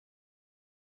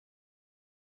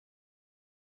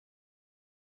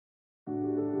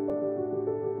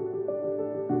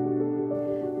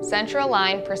Central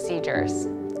line procedures,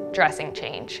 dressing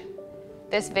change.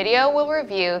 This video will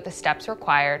review the steps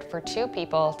required for two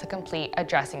people to complete a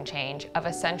dressing change of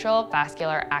a central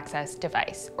vascular access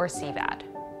device, or CVAD.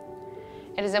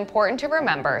 It is important to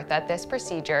remember that this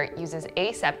procedure uses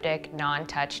aseptic,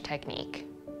 non-touch technique.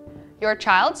 Your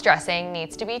child's dressing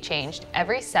needs to be changed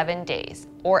every 7 days,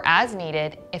 or as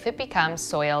needed if it becomes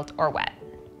soiled or wet.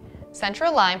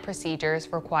 Central line procedures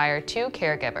require 2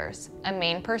 caregivers, a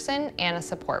main person and a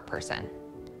support person.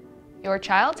 Your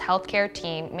child's healthcare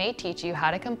team may teach you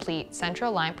how to complete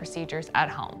central line procedures at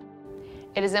home.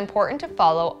 It is important to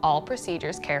follow all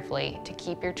procedures carefully to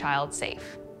keep your child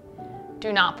safe.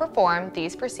 Do not perform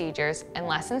these procedures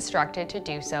unless instructed to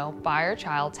do so by your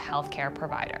child's healthcare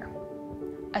provider.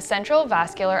 A central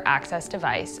vascular access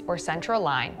device, or central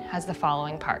line, has the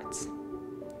following parts: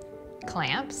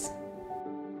 clamps,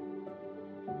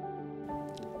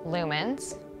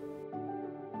 lumens,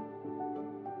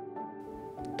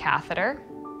 catheter,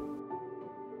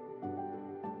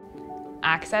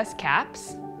 access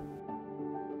caps,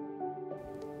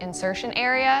 insertion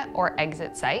area or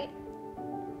exit site,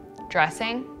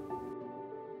 dressing,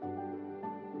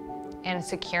 and a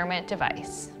securement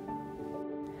device.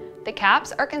 The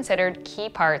caps are considered key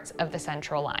parts of the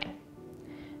central line.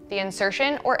 The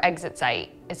insertion or exit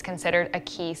site is considered a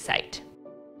key site.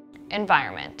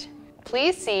 Environment.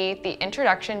 Please see the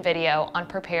introduction video on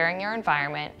preparing your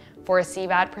environment for a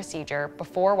CVAD procedure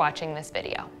before watching this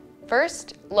video.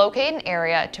 First, locate an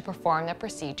area to perform the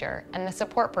procedure and the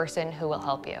support person who will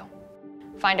help you.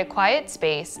 Find a quiet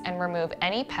space and remove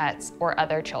any pets or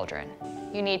other children.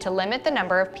 You need to limit the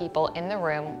number of people in the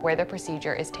room where the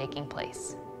procedure is taking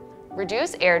place.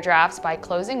 Reduce air drafts by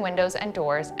closing windows and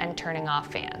doors and turning off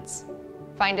fans.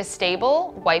 Find a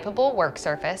stable, wipeable work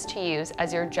surface to use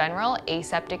as your general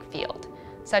aseptic field,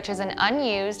 such as an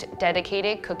unused,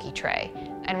 dedicated cookie tray,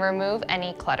 and remove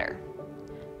any clutter.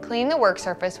 Clean the work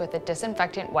surface with a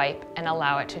disinfectant wipe and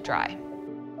allow it to dry.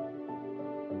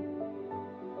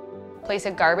 Place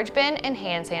a garbage bin and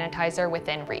hand sanitizer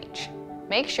within reach.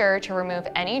 Make sure to remove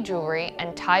any jewelry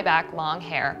and tie back long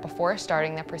hair before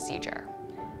starting the procedure.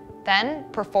 Then,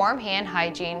 perform hand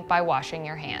hygiene by washing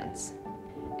your hands.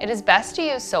 It is best to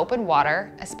use soap and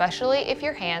water, especially if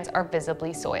your hands are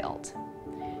visibly soiled.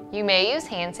 You may use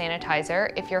hand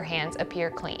sanitizer if your hands appear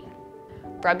clean.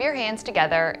 Rub your hands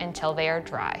together until they are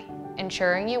dry,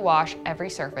 ensuring you wash every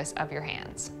surface of your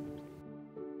hands.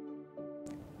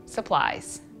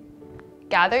 Supplies.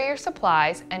 Gather your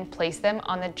supplies and place them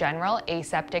on the general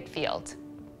aseptic field.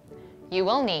 You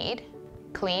will need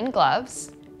clean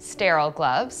gloves, sterile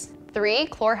gloves, 3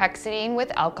 chlorhexidine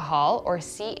with alcohol or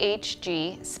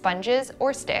CHG sponges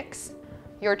or sticks,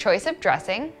 your choice of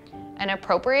dressing, an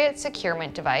appropriate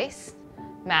securement device,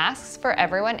 masks for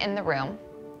everyone in the room,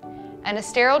 and a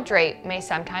sterile drape may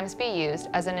sometimes be used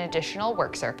as an additional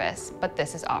work surface, but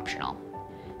this is optional.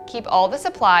 Keep all the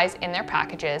supplies in their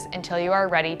packages until you are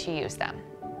ready to use them.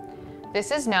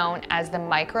 This is known as the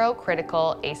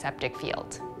microcritical aseptic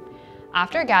field.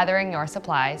 After gathering your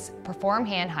supplies, perform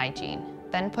hand hygiene,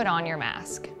 then put on your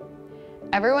mask.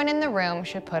 Everyone in the room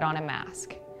should put on a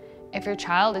mask. If your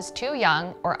child is too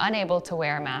young or unable to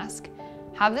wear a mask,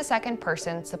 have the second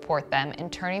person support them in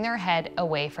turning their head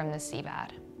away from the CVAD.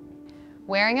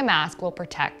 Wearing a mask will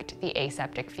protect the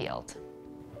aseptic field.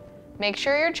 Make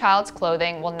sure your child's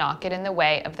clothing will not get in the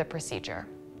way of the procedure.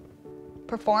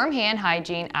 Perform hand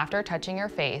hygiene after touching your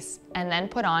face and then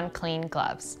put on clean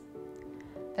gloves.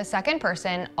 The second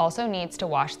person also needs to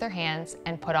wash their hands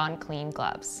and put on clean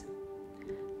gloves.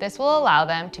 This will allow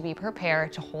them to be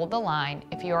prepared to hold the line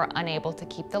if you are unable to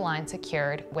keep the line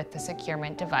secured with the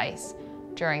securement device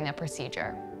during the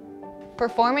procedure.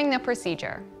 Performing the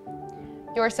procedure.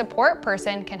 Your support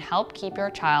person can help keep your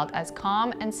child as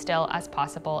calm and still as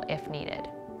possible if needed.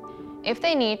 If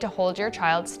they need to hold your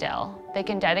child still, they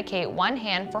can dedicate one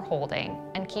hand for holding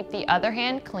and keep the other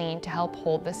hand clean to help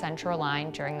hold the central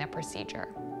line during the procedure.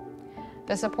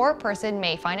 The support person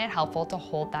may find it helpful to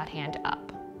hold that hand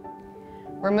up.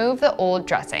 Remove the old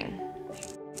dressing.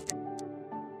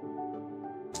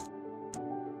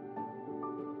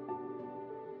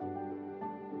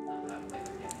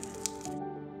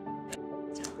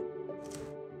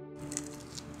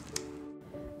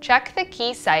 Check the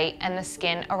key site and the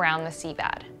skin around the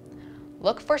CVAD.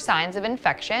 Look for signs of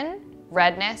infection,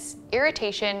 redness,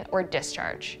 irritation, or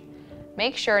discharge.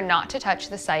 Make sure not to touch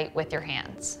the site with your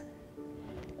hands.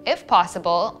 If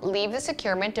possible, leave the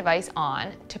securement device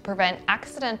on to prevent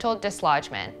accidental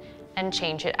dislodgement and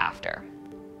change it after.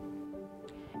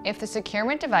 If the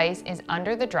securement device is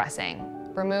under the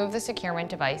dressing, remove the securement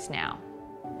device now.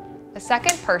 The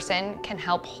second person can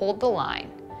help hold the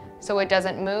line. so it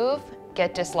doesn't move,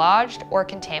 get dislodged, or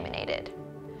contaminated.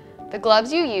 The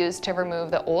gloves you used to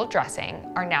remove the old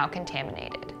dressing are now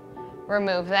contaminated.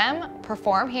 Remove them,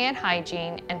 perform hand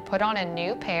hygiene, and put on a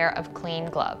new pair of clean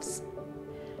gloves.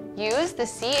 Use the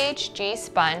CHG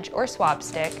sponge or swab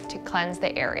stick to cleanse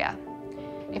the area.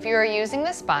 If you are using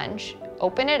the sponge,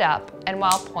 open it up, and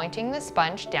while pointing the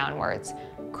sponge downwards,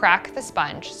 crack the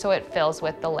sponge so it fills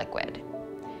with the liquid.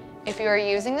 If you are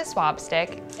using the swab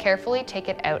stick, carefully take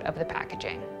it out of the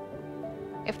packaging.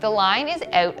 If the line is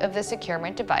out of the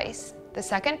securement device, the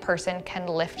second person can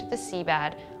lift the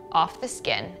CVAD off the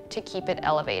skin to keep it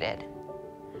elevated.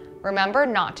 Remember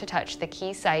not to touch the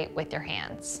key site with your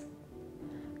hands.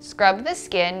 Scrub the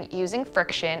skin using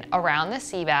friction around the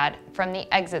CVAD from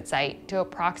the exit site to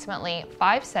approximately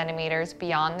 5 centimeters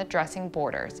beyond the dressing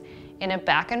borders in a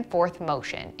back and forth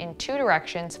motion in 2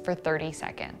 directions for 30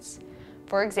 seconds.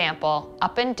 For example,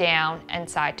 up and down and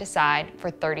side to side for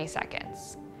 30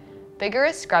 seconds.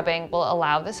 Vigorous scrubbing will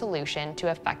allow the solution to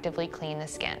effectively clean the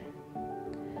skin.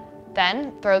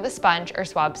 Then throw the sponge or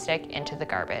swab stick into the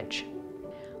garbage.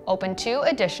 Open 2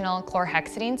 additional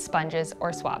chlorhexidine sponges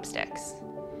or swab sticks.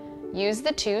 Use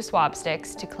the 2 swab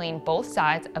sticks to clean both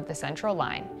sides of the central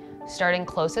line, starting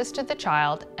closest to the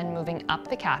child and moving up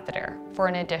the catheter for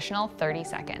an additional 30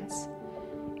 seconds.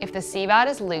 If the CVAD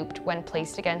is looped when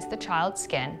placed against the child's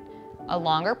skin, a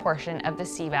longer portion of the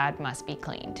CVAD must be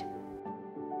cleaned.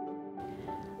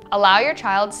 Allow your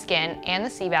child's skin and the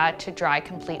CVAD to dry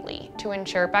completely to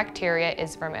ensure bacteria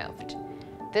is removed.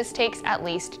 This takes at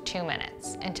least 2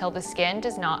 minutes until the skin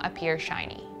does not appear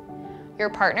shiny. Your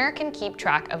partner can keep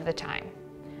track of the time.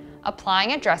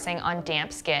 Applying a dressing on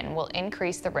damp skin will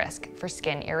increase the risk for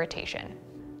skin irritation.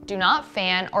 Do not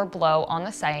fan or blow on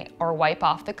the site or wipe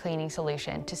off the cleaning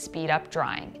solution to speed up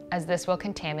drying, as this will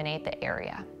contaminate the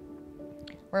area.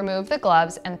 Remove the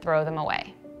gloves and throw them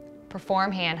away.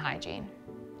 Perform hand hygiene.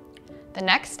 The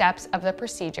next steps of the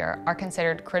procedure are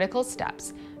considered critical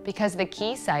steps because the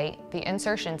key site, the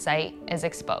insertion site, is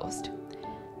exposed.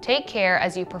 Take care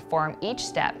as you perform each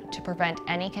step to prevent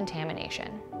any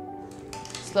contamination.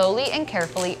 Slowly and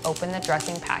carefully open the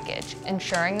dressing package,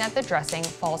 ensuring that the dressing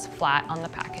falls flat on the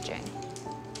packaging.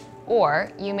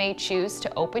 Or you may choose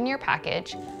to open your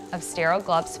package of sterile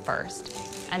gloves first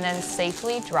and then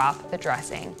safely drop the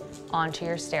dressing onto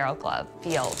your sterile glove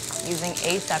field using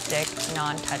aseptic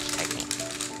non-touch technique.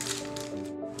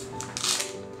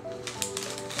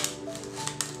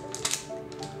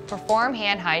 Perform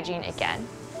hand hygiene again,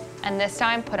 and this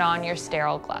time put on your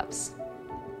sterile gloves.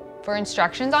 For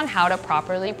instructions on how to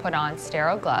properly put on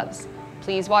sterile gloves,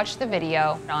 please watch the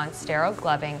video on sterile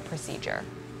gloving procedure.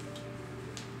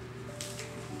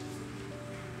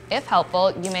 If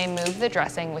helpful, you may move the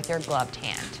dressing with your gloved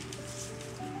hand.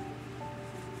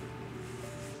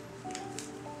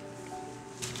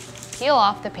 Peel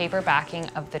off the paper backing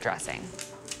of the dressing.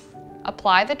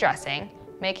 Apply the dressing,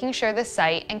 making sure the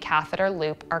site and catheter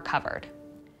loop are covered.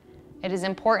 It is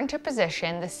important to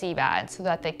position the CVAD so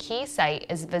that the key site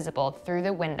is visible through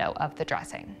the window of the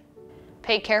dressing.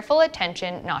 Pay careful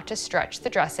attention not to stretch the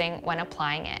dressing when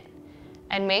applying it,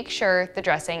 and make sure the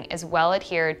dressing is well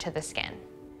adhered to the skin.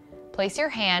 Place your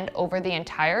hand over the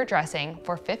entire dressing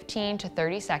for 15 to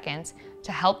 30 seconds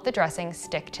to help the dressing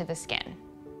stick to the skin.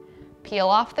 Peel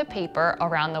off the paper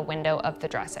around the window of the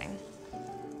dressing.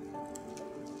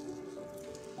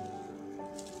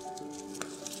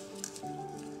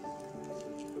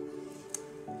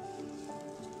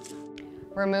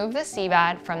 Remove the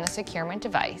CVAD from the securement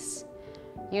device.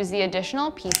 Use the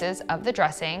additional pieces of the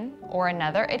dressing or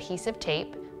another adhesive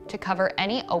tape to cover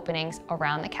any openings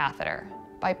around the catheter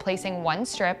by placing one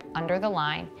strip under the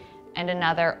line and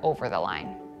another over the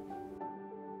line.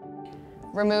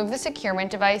 Remove the securement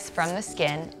device from the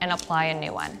skin and apply a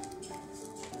new one.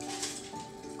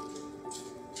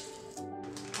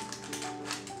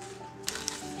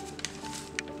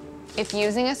 If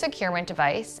using a securement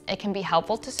device, it can be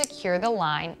helpful to secure the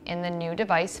line in the new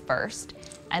device first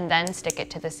and then stick it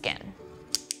to the skin.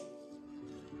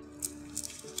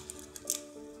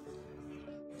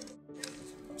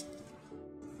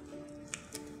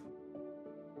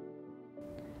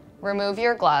 Remove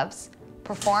your gloves,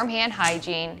 perform hand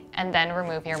hygiene, and then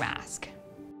remove your mask.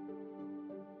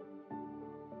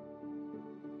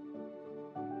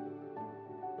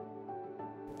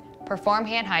 Perform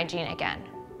hand hygiene again.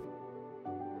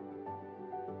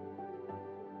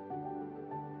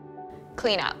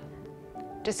 Clean up.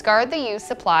 Discard the used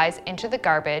supplies into the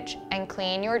garbage and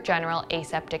clean your general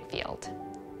aseptic field.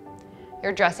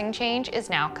 Your dressing change is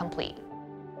now complete.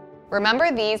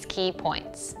 Remember these key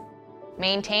points.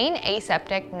 Maintain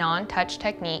aseptic non-touch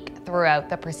technique throughout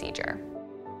the procedure.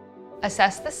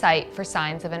 Assess the site for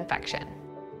signs of infection.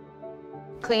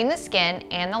 Clean the skin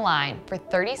and the line for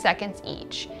 30 seconds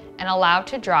each and allow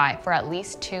to dry for at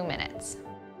least 2 minutes.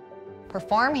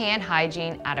 Perform hand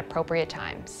hygiene at appropriate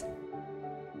times.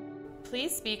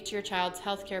 Please speak to your child's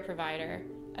healthcare provider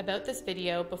about this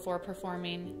video before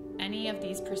performing any of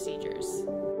these procedures.